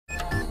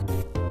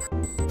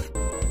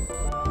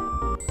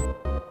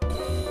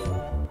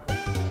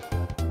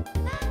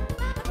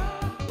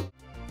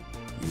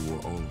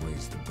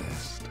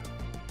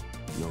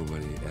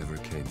ever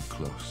came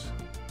close.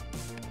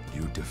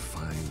 You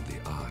define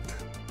the art,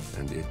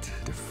 and it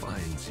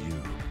defines you.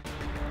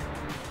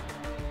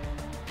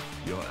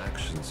 Your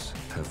actions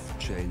have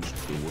changed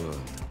the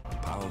world.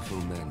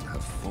 Powerful men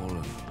have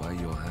fallen by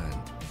your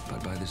hand,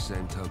 but by the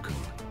same token,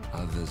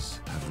 others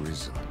have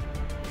risen.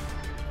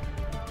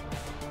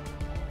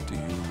 Do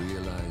you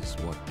realize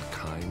what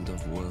kind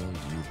of world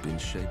you've been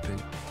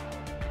shaping?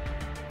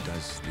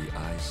 Does the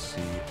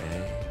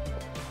ICA?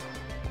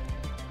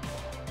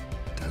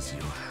 Does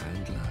your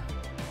handler?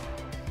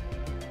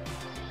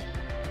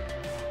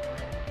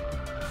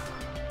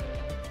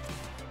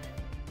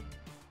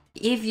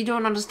 If you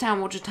don't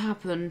understand what just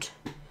happened,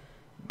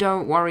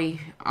 don't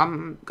worry,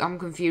 I'm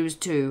confused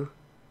too.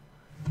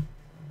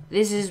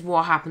 This is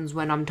what happens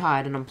when I'm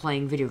tired and I'm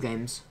playing video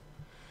games.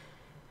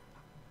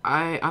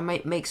 I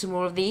might make some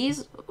more of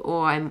these,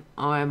 or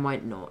I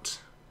might not.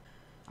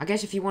 I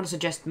guess if you want to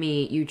suggest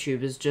me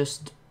YouTubers,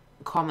 just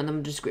comment them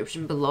in the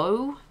description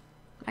below,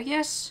 I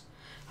guess?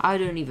 I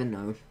don't even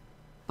know.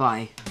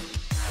 Bye.